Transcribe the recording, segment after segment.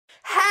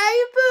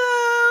Hey,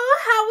 boo.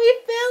 How we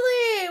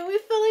feeling? We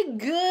feeling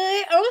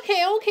good?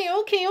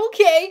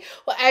 Okay.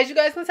 Well, as you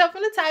guys can tell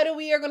from the title,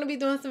 we are going to be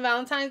doing some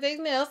Valentine's Day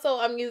nails.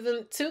 So I'm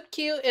using Too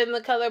Cute in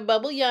the color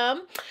Bubble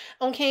Yum.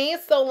 Okay,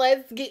 so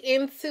let's get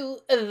into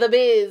the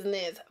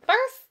business.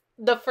 First,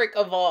 the freak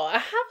of all.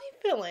 How we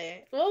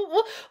feeling?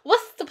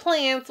 What's the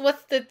plans?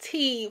 What's the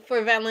tea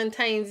for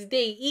Valentine's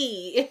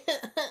Day?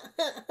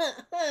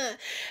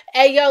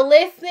 Hey, yo,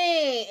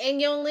 listen.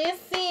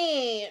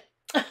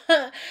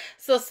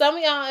 So some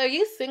of y'all, are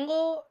you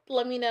single?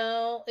 Let me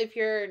know. If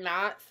you're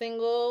not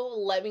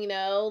single, let me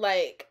know.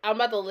 Like, I'm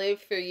about to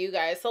live for you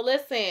guys. So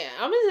listen,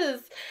 I'm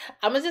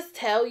gonna just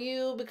tell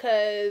you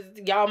because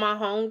y'all my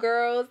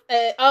homegirls.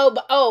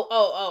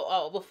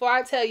 Before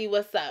I tell you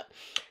what's up,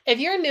 if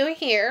you're new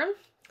here,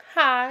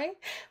 hi,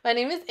 my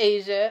name is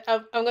Asia.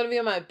 I'm gonna be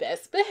on my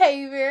best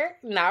behavior.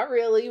 Not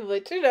really,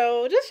 but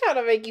just trying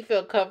to make you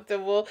feel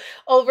comfortable.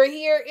 Over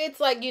here, it's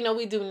like,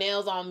 we do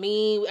nails on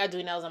me. I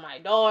do nails on my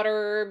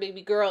daughter,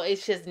 baby girl.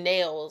 It's just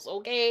nails,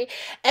 okay?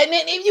 And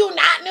then if you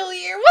not new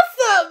here, what's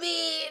up,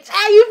 bitch?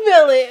 How you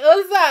feeling?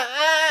 What's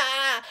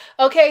up?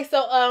 Okay,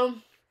 so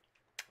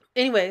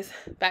anyways,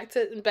 back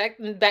to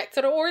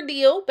the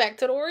ordeal. Back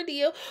to the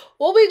ordeal.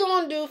 What we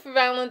gonna do for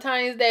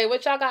Valentine's Day?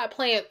 What y'all got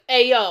planned?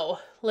 Hey, yo,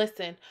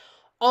 listen.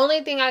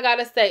 Only thing I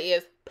gotta say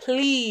is,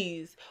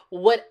 please,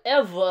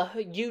 whatever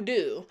you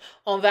do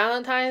on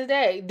Valentine's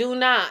Day, do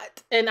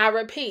not, and I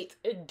repeat,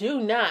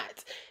 do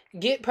not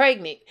get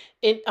pregnant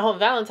on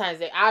Valentine's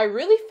Day. I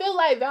really feel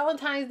like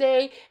Valentine's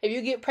Day, if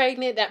you get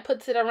pregnant, that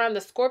puts it around the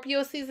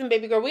Scorpio season,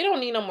 baby girl. We don't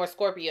need no more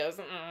Scorpios.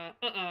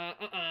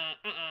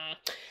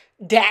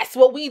 That's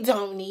what we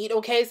don't need,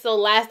 okay? So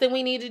last thing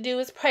we need to do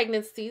is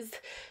pregnancies.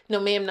 No,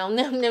 ma'am, no.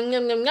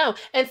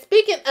 And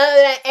speaking of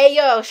that, hey,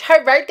 yo,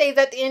 her birthday's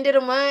at the end of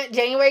the month,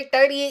 January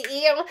 30th.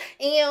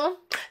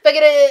 Look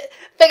at it.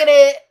 Look at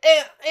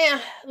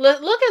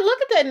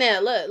that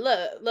now.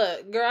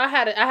 Look. Girl, I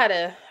had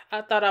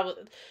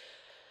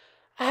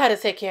to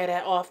take care of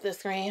that off the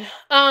screen.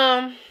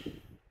 I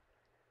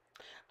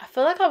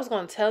feel like I was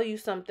going to tell you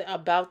something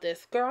about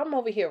this. Girl, I'm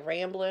over here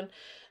rambling.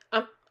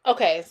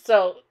 Okay,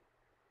 so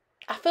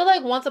I feel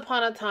like once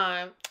upon a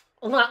time,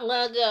 little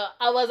girl,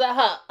 I was a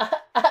hoe.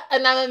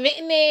 And I'm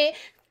admitting it.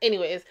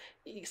 Anyways,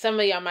 some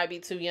of y'all might be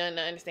too young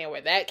to understand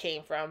where that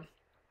came from.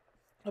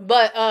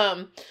 But,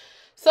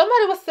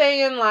 somebody was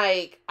saying,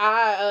 like,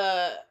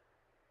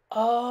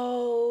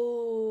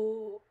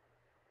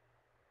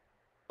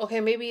 okay,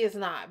 maybe it's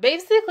not.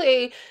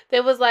 Basically, they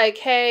was like,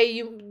 hey,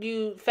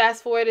 you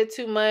fast forwarded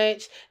too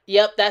much.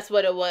 Yep, that's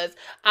what it was.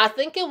 I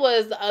think it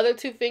was the other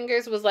two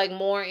fingers was like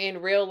more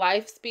in real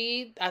life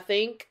speed, I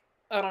think.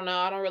 I don't know.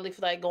 I don't really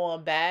feel like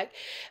going back.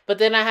 But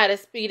then I had to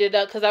speed it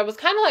up because I was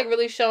kind of like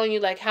really showing you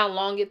like how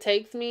long it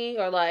takes me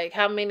or like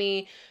how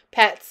many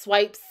pat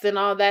swipes and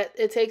all that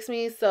it takes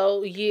me.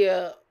 So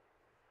yeah,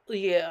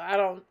 I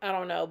don't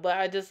know.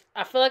 But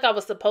I feel like I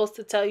was supposed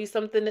to tell you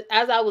something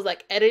as I was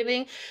like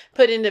editing,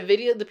 putting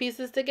the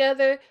pieces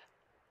together.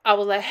 I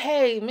was like,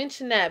 hey,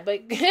 mention that.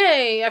 But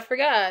hey, I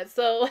forgot.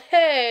 So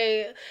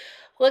hey,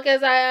 look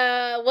as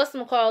I,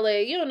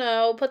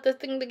 put this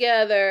thing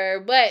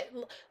together. But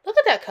look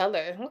at that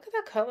color. Look at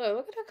that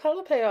color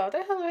payoff.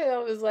 That color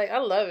payoff is like, I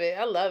love it.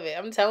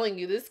 I'm telling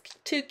you, this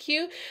Too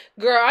Cute.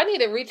 Girl, I need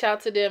to reach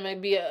out to them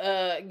and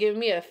give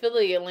me an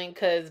affiliate link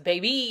because,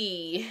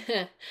 baby.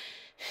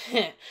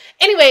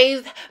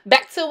 Anyways,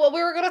 back to what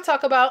we were going to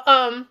talk about.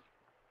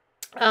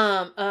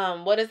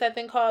 What is that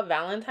thing called?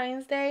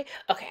 Valentine's Day?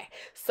 Okay,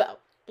 so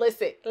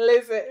listen,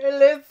 Linda,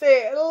 listen.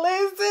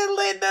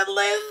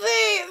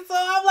 So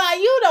I'm like,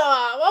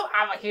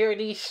 I'm here in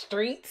these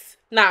streets.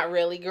 Not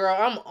really,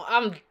 girl.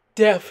 I'm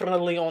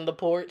definitely on the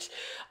porch.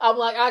 I'm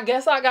like, I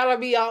guess I gotta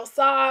be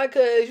outside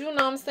because you know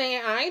what I'm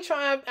saying. I ain't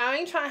trying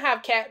to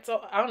have cats.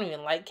 I don't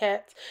even like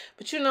cats,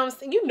 but you know what I'm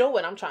saying. You know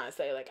what I'm trying to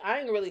say. Like, I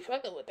ain't really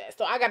fucking with that,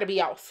 so I gotta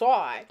be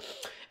outside.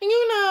 And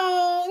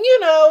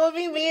with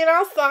me being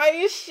outside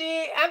and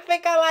shit, I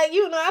think I like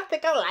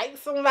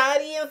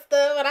somebody and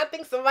stuff, and I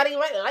think somebody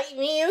might like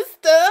me and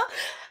stuff.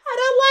 And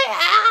I'm like,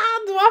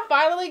 do I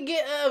finally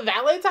get a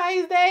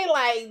Valentine's Day?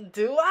 Like,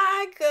 do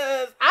I?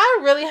 Because I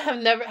really have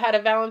never had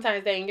a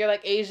Valentine's Day. And you're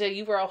like, Asia,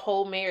 you were a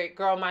whole married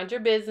girl. Mind your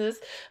business,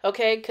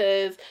 okay?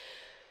 Because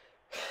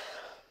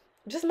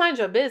just mind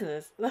your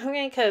business,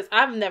 okay? Because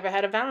I've never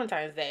had a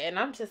Valentine's Day. And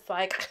I'm just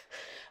like...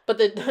 But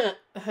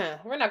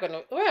we're not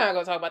gonna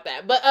talk about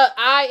that. But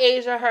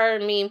Asia, her,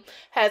 and me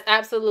has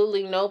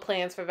absolutely no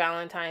plans for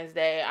Valentine's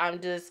Day. I'm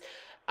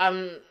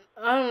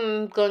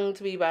going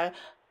to be by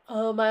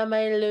my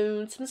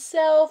lonesome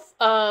self.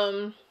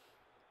 Yeah,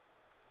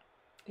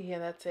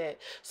 that's it.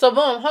 So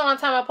boom, hold on,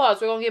 time I pause.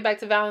 We're gonna get back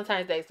to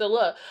Valentine's Day. So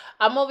look,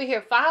 I'm over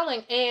here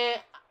filing,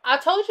 and I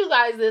told you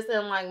guys this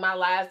in like my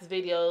last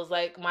videos,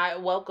 like my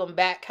welcome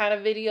back kind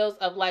of videos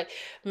of like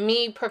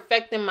me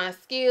perfecting my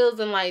skills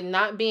and like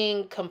not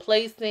being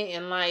complacent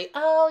and like,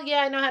 oh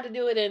yeah, I know how to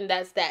do it and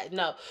that's that.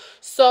 No.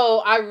 So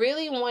I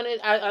really wanted,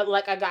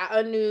 I got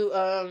a new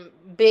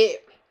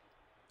bit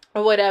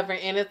or whatever,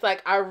 and it's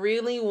like I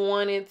really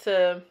wanted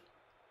to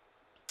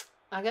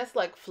I guess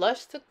like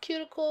flush the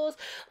cuticles.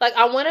 Like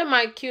I wanted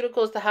my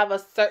cuticles to have a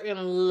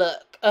certain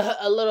look,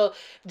 a little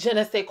je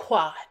ne sais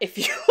quoi, if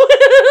you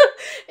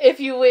if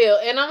you will.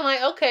 And I'm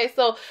like, okay,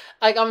 so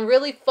like I'm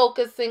really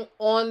focusing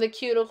on the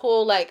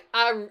cuticle. Like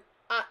I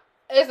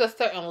it's a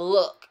certain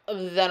look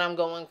that I'm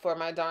going for,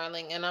 my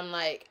darling, and I'm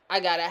like,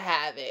 I gotta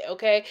have it,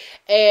 okay?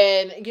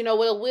 And you know,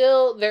 with a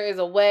will, there is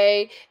a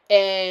way,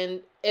 and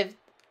if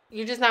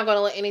you're just not going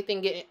to let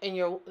anything get in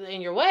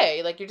your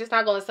way. Like, you're just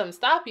not going to let something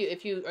stop you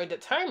if you are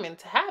determined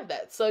to have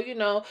that. So, you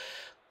know,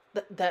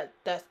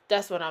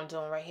 that's what I'm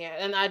doing right here.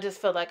 And I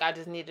just feel like I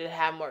just needed to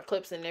have more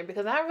clips in there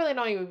because I really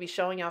don't even be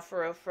showing y'all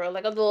for real.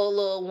 Like a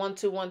little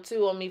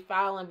 1-2-1-2 on me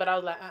filing, but I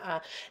was like,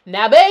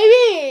 now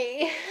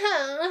baby,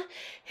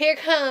 here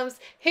comes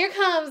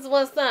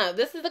what's up.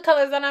 This is the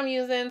colors that I'm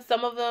using.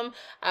 Some of them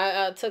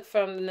I took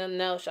from the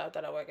nail shop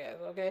that I work at.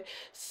 Okay,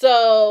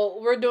 so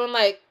we're doing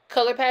like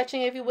color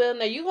patching, if you will.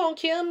 Now you gonna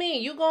kill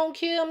me,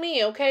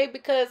 okay?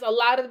 Because a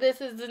lot of this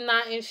is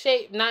not in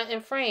shape, not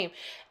in frame.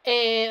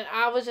 And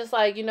I was just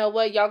like, you know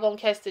what, y'all gonna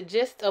catch the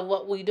gist of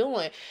what we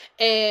doing.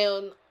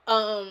 And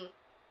I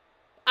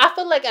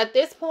feel like at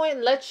this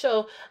point, let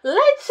your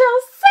soul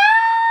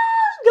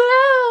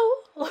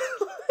glow.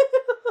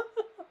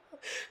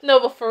 No,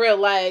 but for real,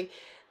 like,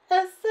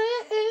 I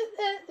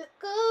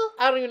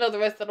don't even know the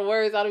rest of the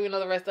words. I don't even know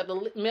the rest of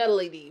the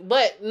melody.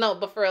 But no,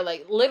 but for real,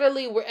 like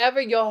literally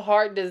wherever your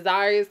heart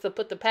desires to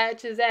put the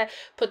patches at,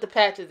 put the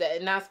patches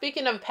at. Now,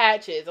 speaking of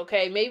patches,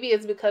 okay, maybe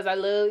it's because I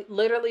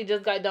literally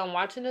just got done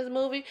watching this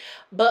movie.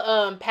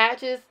 But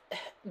patches,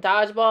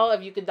 dodgeball.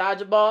 If you could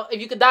dodge a ball,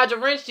 if you could dodge a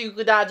wrench, you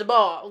could dodge a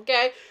ball.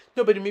 Okay.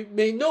 Nobody makes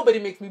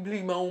me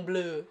bleed my own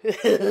blood.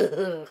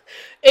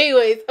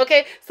 Anyways,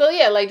 okay. So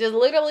yeah, like just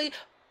literally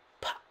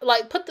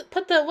like put the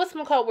what's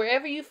it called,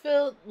 wherever you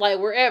feel like,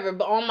 wherever,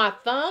 but on my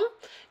thumb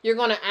you're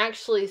gonna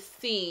actually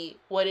see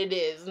what it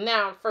is.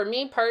 Now for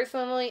me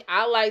personally,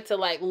 I like to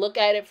like look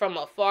at it from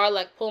afar,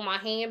 like pull my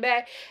hand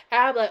back,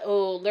 and I'm like,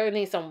 oh, there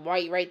needs some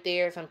white right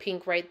there, some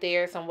pink right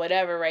there, some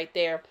whatever right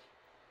there.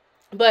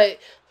 But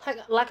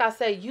like I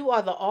said, you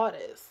are the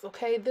artist,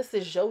 okay? This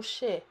is your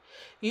shit.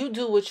 You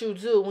do what you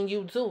do when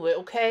you do it,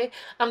 okay?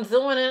 I'm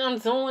doing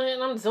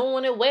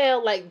it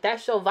well. Like,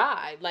 that's your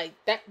vibe. Like,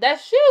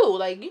 that's you.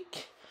 Like, you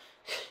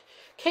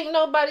can't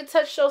nobody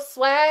touch your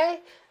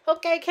swag,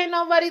 okay? Can't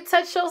nobody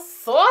touch your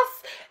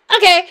sauce.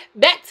 Okay,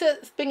 back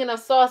to speaking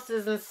of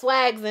sauces and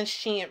swags and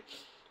shit.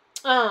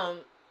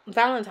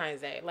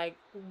 Valentine's Day, like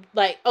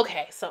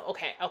okay, so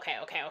okay.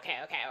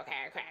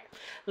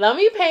 Let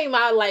me paint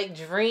my like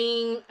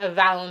dream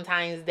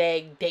Valentine's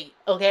Day date,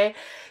 okay?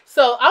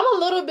 So I'm a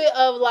little bit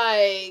of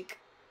like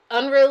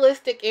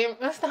unrealistic, and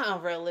it's not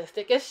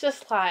unrealistic. It's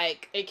just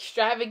like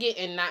extravagant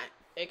and not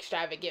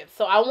extravagant.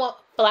 So I want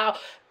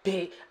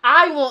big.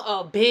 I want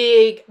a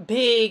big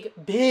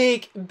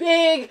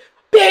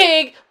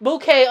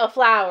bouquet of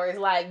flowers,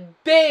 like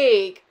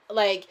big,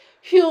 like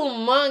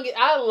humongous.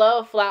 I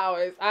love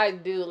flowers. I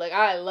do. Like,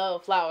 I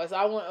love flowers.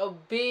 I want a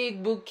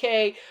big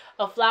bouquet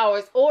of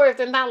flowers. Or if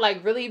they're not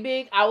like really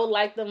big, I would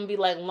like them to be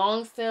like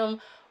long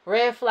stem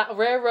red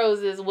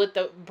roses with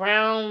the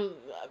brown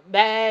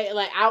bag,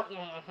 like out.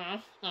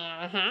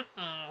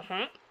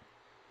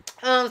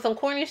 Some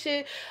corny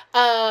shit.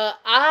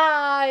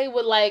 I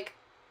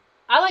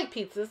like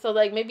pizza, so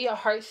like maybe a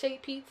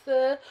heart-shaped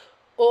pizza,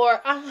 or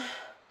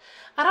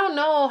I don't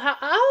know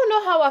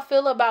how I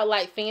feel about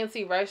like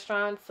fancy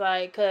restaurants,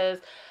 like, cause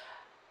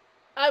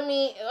I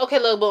mean, okay,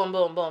 look, boom,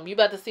 boom, boom. You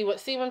about to see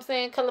what I'm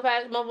saying? Color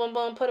patch, boom, boom,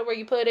 boom. Put it where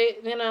you put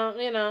it. You know.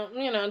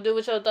 Do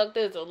what your duck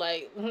does. Or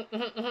like,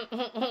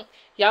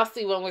 y'all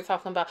see what we're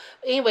talking about.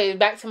 Anyway,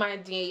 back to my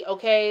D.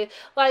 Okay,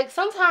 like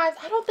sometimes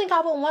I don't think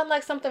I would want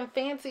like something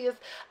fancy.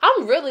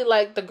 I'm really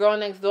like the girl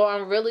next door.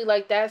 I'm really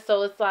like that.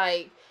 So it's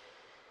like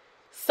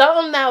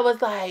something that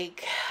was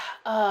like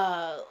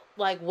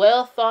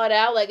well thought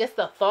out. Like, it's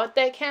the thought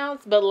that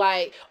counts. But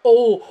like,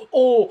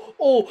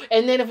 oh,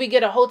 and then if we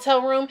get a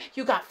hotel room,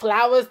 you got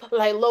flowers,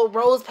 like little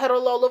rose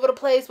petals all over the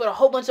place with a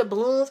whole bunch of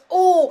balloons.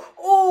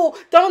 Oh,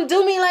 don't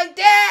do me like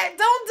that.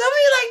 Don't do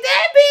me like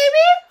that,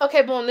 baby.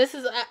 Okay, boom. This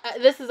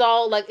is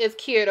all like, it's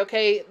cured.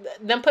 Okay,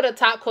 then put a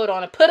top coat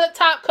on it. Put a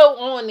top coat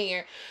on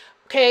there.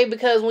 Okay,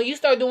 because when you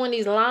start doing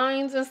these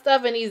lines and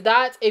stuff and these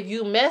dots, if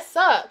you mess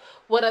up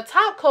with a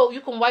top coat,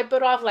 you can wipe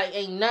it off like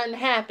ain't nothing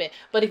happened.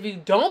 But if you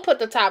don't put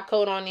the top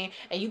coat on there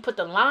and you put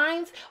the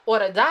lines or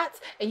the dots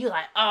and you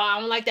like, oh, I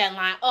don't like that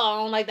line, oh, I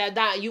don't like that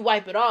dot, you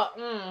wipe it off,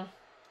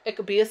 it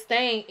could be a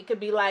stain. It could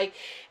be like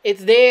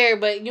it's there,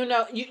 but you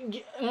know,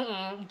 you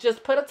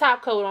just put a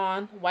top coat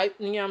on, wipe,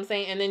 you know what I'm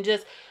saying, and then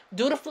just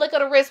do the flick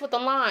of the wrist with the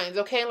lines,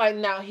 okay? Like,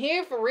 now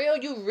here, for real,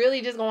 you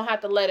really just gonna have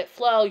to let it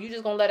flow. You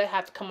just gonna let it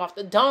have to come off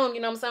the dome,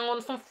 you know what I'm saying?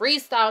 On some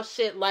freestyle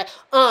shit, like,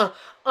 No,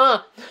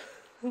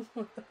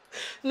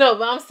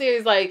 but I'm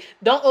serious, like,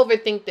 don't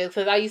overthink this,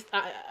 because I used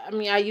to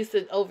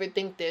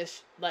overthink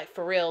this, like,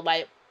 for real,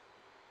 like,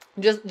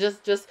 just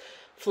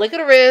flick of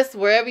the wrist,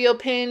 wherever your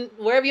pen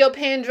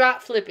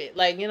drop, flip it,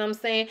 like, you know what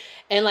I'm saying?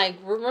 And like,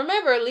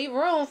 remember, leave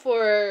room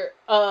for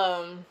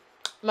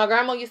My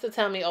grandma used to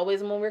tell me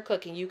always when we're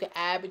cooking, you can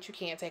add, but you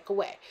can't take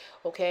away.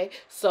 Okay?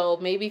 So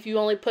maybe if you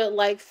only put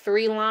like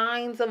 3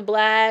 lines of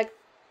black,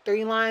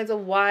 3 lines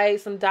of white,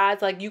 some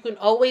dots, like you can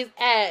always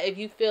add if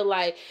you feel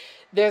like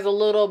there's a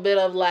little bit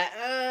of like,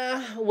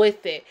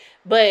 with it.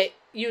 But,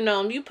 you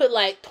know, you put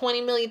like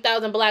 20 million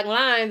thousand black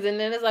lines and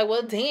then it's like,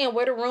 well, damn,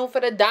 where the room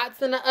for the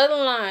dots in the other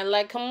line?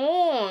 Like, come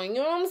on.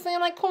 You know what I'm saying?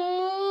 Like, come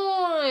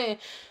on.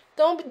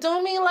 Don't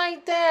do me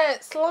like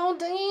that. Slow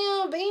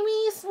down,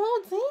 baby.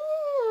 Slow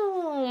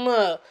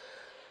down.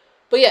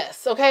 But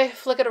yes, okay,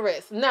 flick of the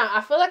wrist. Now,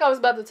 I feel like I was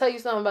about to tell you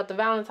something about the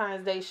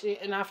Valentine's Day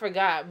shit, and I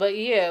forgot. But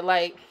yeah,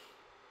 like,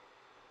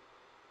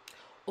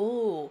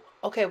 ooh,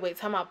 okay, wait,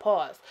 time out,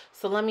 pause.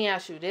 So let me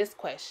ask you this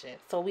question.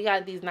 So we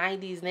got these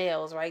 90s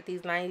nails, right?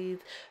 These 90s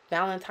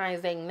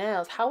Valentine's Day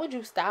nails. How would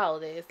you style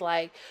this?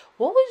 Like,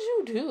 what would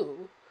you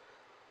do?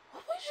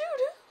 What would you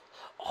do?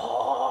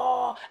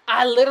 Oh,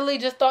 I literally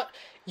just thought,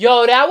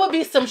 yo, that would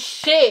be some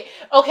shit.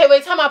 Okay,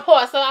 wait, time out,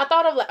 pause. So I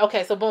thought of like,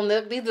 okay, so boom,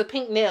 these are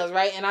pink nails,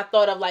 right? And I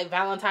thought of like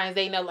Valentine's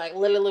Day nails, like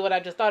literally what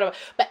I just thought of.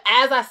 But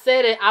as I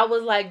said it, I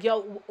was like,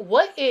 yo,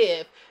 what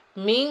if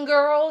Mean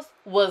Girls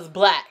was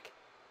black?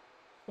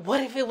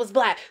 What if it was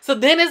black? So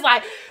then it's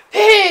like,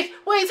 hey,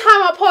 wait,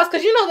 time out, pause.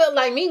 Because you know that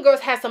like Mean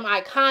Girls has some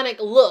iconic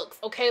looks,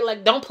 okay?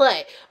 Like, don't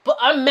play. But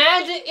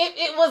imagine if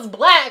it was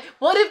black.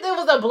 What if there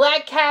was a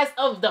black cast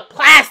of the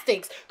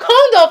Plastics? Come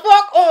the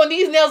fuck on.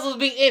 These nails will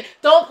be in.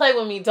 Don't play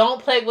with me.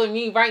 Don't play with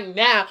me right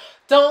now.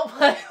 Don't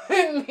play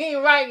with me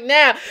right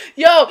now.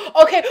 Yo,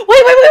 okay.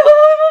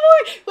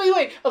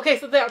 Wait. Okay,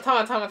 so time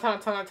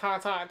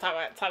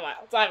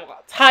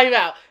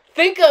out.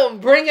 Think of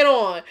Bring It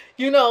On.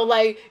 You know,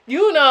 like,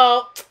 you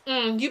know,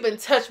 you've been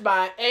touched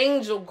by an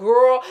angel,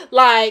 girl.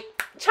 Like,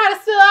 try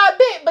to steal our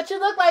bit, but you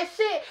look like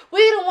shit.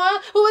 We the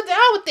one who were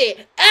down with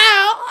it.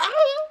 Ow.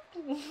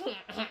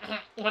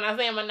 When I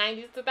say I'm a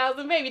 90s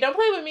 2000 baby, don't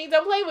play with me.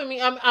 Don't play with me.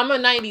 I'm a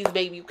 90s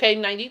baby, okay?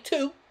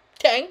 92,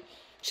 okay?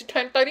 She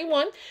turned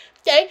 31,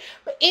 okay?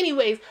 But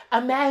anyways,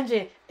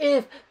 imagine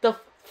if the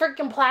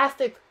freaking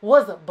Plastics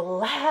was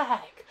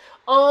black.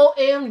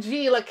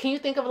 OMG, like, can you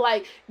think of,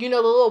 like, you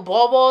know, the little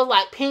ball balls,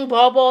 like pink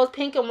ball balls,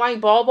 pink and white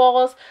ball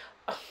balls?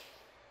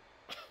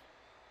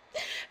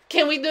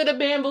 Can we do the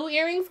bamboo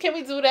earrings? Can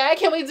we do that?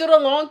 Can we do the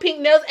long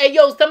pink nails? Hey,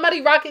 yo,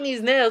 somebody rocking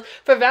these nails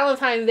for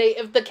Valentine's Day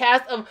if the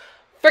cast of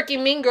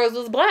freaking Mean Girls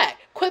was black.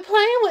 Quit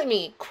playing with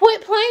me.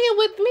 Quit playing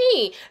with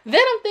me.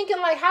 Then I'm thinking,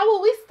 like, how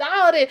will we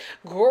style it?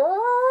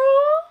 Girl,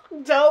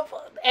 dope.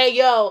 Hey,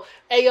 yo,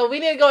 we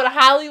need to go to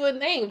Hollywood.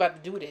 They ain't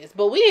about to do this,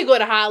 but we need to go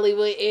to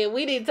Hollywood and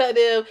we need to tell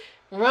them,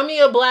 run me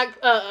a black.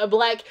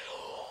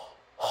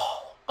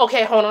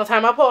 Okay, hold on,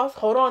 time I pause.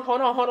 Hold on.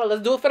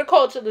 Let's do it for the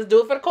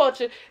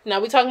culture. Now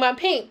we talking about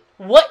pink.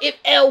 What if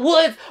Elle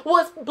Woods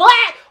was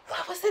black?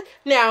 What was it?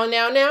 Now. Hold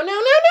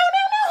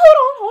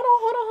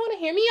on.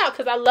 Hear me out,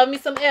 because I love me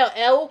some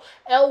Elle.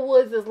 Elle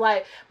Woods is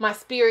like my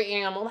spirit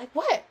animal. Like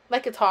what?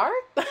 Like it's hard?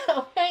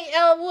 Okay,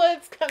 Elle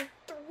Woods, come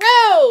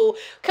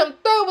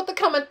through with the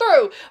coming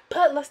through.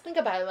 But let's think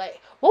about it.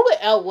 Like, what would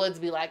Elle Woods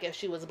be like if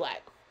she was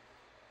black?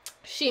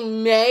 She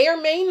may or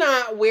may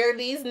not wear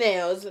these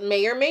nails.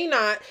 May or may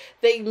not.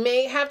 They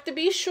may have to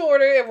be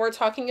shorter if we're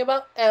talking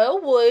about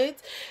Elle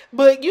Woods.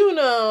 But, you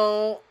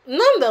know,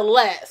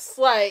 nonetheless,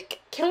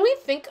 like, can we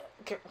think...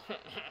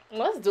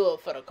 Let's do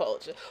it for the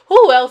culture.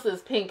 Who else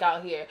is pink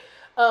out here?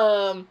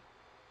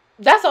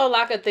 That's all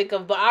I could think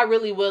of. But I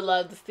really would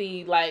love to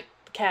see, like,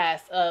 the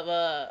cast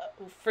of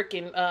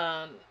freaking...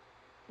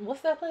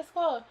 what's that place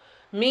called?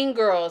 Mean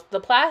Girls, the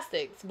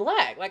Plastics,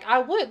 black. Like, I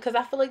would, because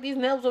I feel like these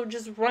nails will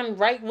just run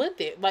right with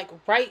it. Like,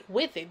 right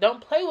with it.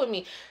 Don't play with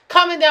me.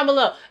 Comment down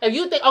below. If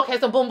you think, okay,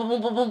 so boom. Who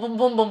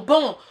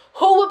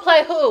would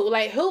play who?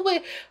 Like,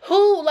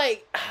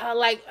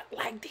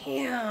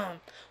 damn.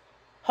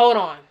 Hold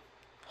on.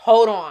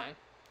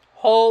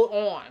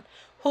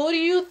 Who do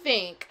you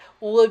think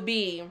would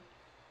be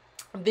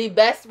the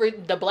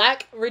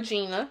black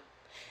Regina?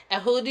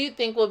 And who do you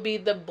think would be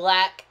the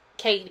black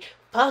Katie?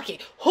 Fuck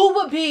it. Who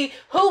would,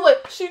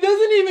 she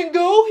doesn't even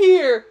go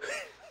here.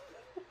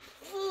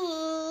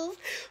 Who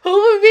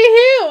would be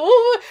here?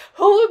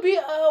 Who would be,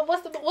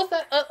 what's that girl's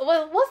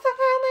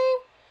name?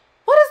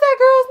 What is that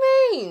girl's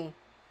name?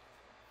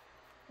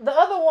 The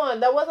other one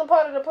that wasn't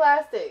part of the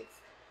Plastics.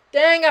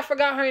 Dang, I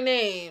forgot her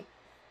name.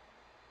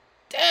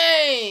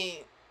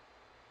 Dang.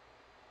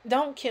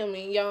 Don't kill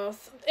me, y'all.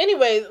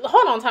 Anyways,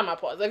 hold on, time I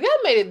pause. If y'all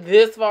made it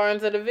this far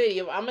into the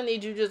video, I'm gonna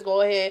need you just go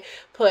ahead,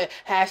 put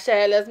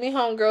hashtag Let's Be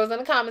Homegirls in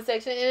the comment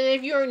section. And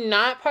if you're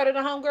not part of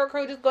the Homegirl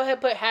crew, just go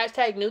ahead, put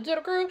hashtag new to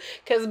the crew.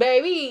 Because,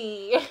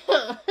 baby,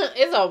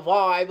 it's a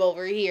vibe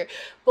over here.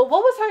 But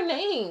what was her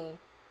name?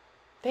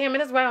 Damn,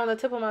 it is right on the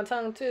tip of my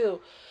tongue, too.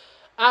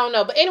 I don't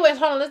know. But anyways,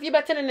 hold on. Let's get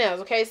back to the nails,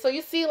 okay? So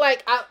you see,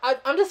 like,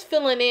 I'm just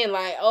filling in,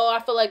 like, oh, I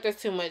feel like there's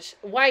too much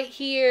white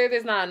here.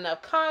 There's not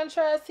enough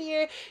contrast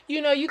here.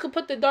 You know, you could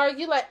put the dark.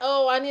 You like,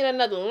 oh, I need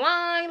another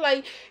line.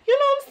 Like, you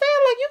know what I'm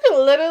saying? Like, you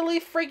can literally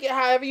freak it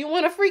however you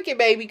want to freak it,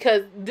 baby,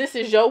 because this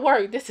is your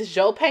work. This is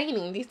your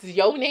painting. This is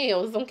your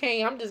nails,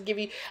 okay? I'm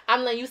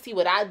letting you see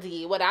what I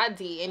did.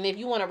 And if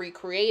you want to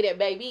recreate it,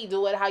 baby,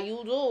 do it how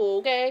you do,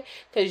 okay?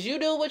 Because you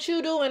do what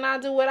you do and I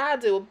do what I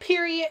do,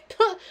 period.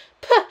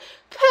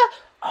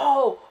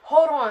 Oh,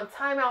 hold on.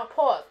 Time out.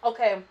 Pause.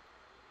 Okay.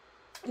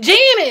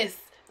 Janice,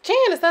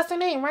 that's her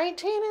name, right?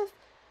 Janice?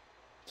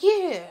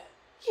 Yeah,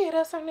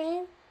 that's her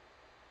name.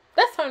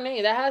 That's her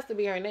name. That has to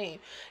be her name.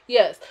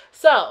 Yes.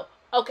 So,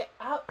 okay.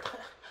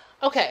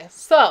 Okay,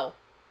 so,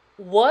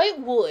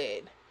 what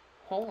would...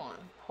 Hold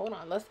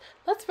on. Let's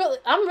really...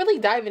 I'm really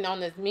diving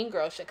on this Mean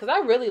Girl shit, because I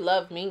really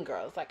love Mean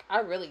Girls. Like, I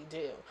really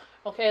do.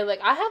 Okay,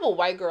 like, I have a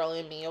white girl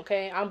in me,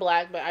 okay? I'm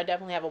black, but I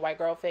definitely have a white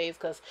girl face,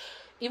 because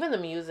even the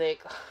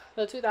music,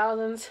 the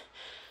 2000s,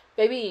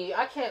 baby,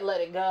 I can't let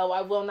it go.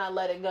 I will not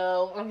let it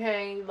go,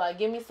 okay? Like,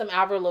 give me some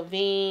Avril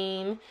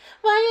Lavigne.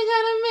 Why you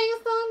gotta make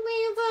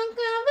something so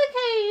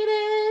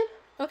complicated?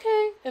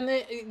 Okay? And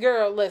then,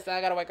 girl, listen, I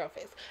got a white girl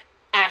face.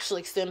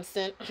 Ashley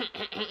Simpson.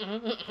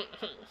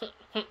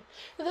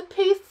 The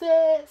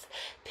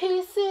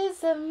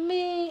pieces of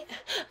me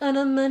on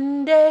a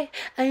Monday.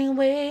 I ain't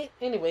wait.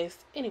 Anyways,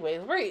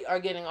 we are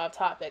getting off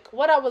topic.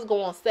 What I was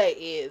going to say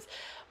is,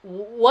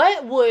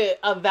 what would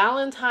a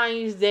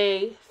Valentine's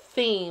Day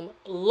theme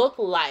look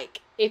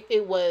like if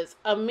it was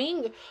a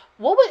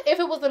if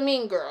it was a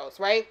Mean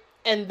Girls, right?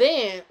 And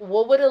then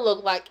what would it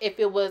look like if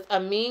it was a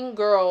Mean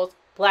Girls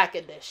Black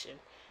Edition?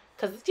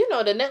 Because, you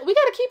know, we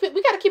gotta keep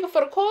it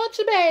for the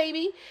culture,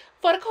 baby.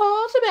 For the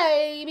culture,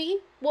 baby.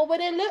 What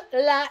would it look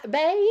like,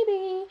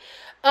 baby?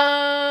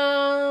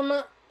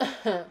 I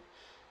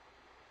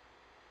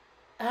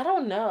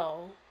don't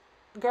know.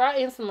 Girl, I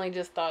instantly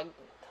just thought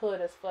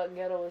hood as fuck,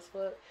 ghetto as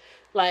fuck.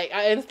 Like,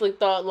 I instantly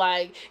thought,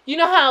 like, you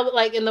know how,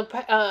 like, in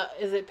the,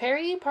 is it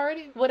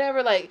Party?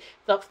 Whatever, like,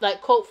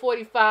 Colt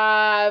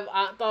 45,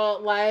 I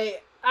thought,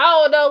 like, I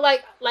don't know,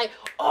 like,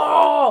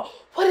 oh,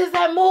 what is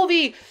that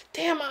movie?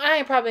 Damn, I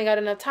ain't probably got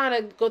enough time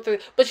to go through.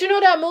 But you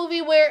know that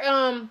movie where,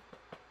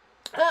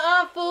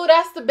 food,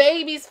 that's the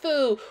baby's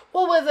food.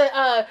 What was it?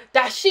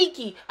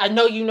 Dashiki. I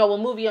know you know what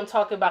movie I'm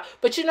talking about.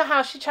 But you know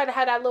how she tried to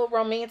have that little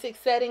romantic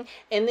setting,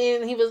 and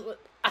then he was,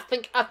 I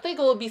think it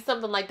would be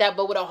something like that,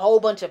 but with a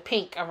whole bunch of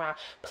pink around.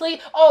 Please,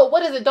 oh,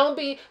 what is it? Don't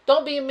be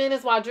a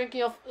menace while drinking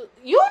your...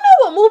 You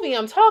know what movie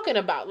I'm talking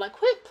about. Like,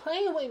 quit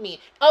playing with me.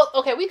 Oh,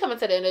 okay, we coming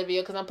to the end of the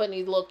video because I'm putting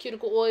these little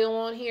cuticle oil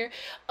on here.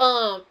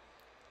 I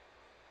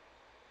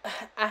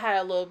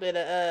had a little bit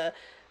of,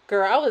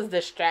 girl, I was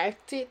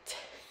distracted.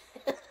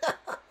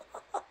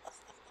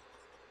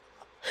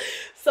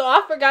 So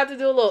I forgot to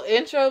do a little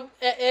intro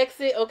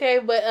exit, okay?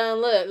 But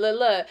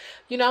look.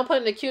 You know, I'm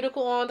putting the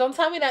cuticle on. Don't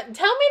tell me that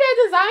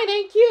design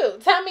ain't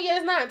cute. Tell me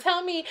it's not.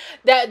 Tell me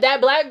that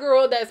black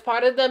girl that's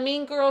part of the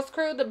Mean Girls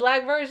crew, the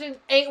black version,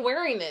 ain't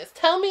wearing this.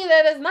 Tell me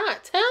that it's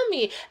not. Tell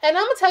me. And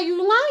I'm gonna tell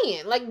you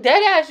lying. Like,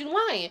 dead ass you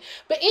lying.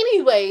 But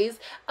anyways,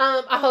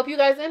 I hope you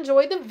guys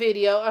enjoyed the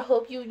video. I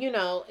hope you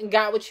know,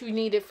 got what you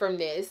needed from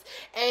this.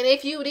 And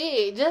if you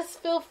did,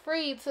 just feel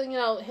free to, you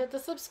know, hit the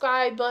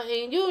subscribe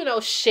button, you know,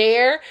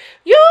 share,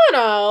 you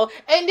know,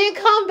 and then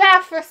come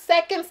back for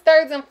seconds,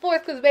 thirds, and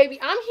fourths, because, baby,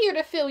 I'm here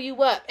to fill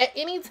you up at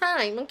any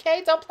time,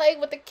 okay? Don't play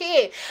with the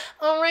kid,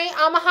 all right?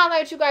 I'm going to holler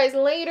at you guys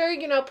later.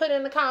 You know, put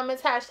in the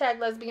comments,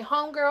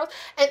 #LesBeHomegirls,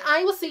 and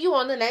I will see you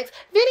on the next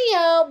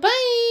video.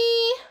 Bye!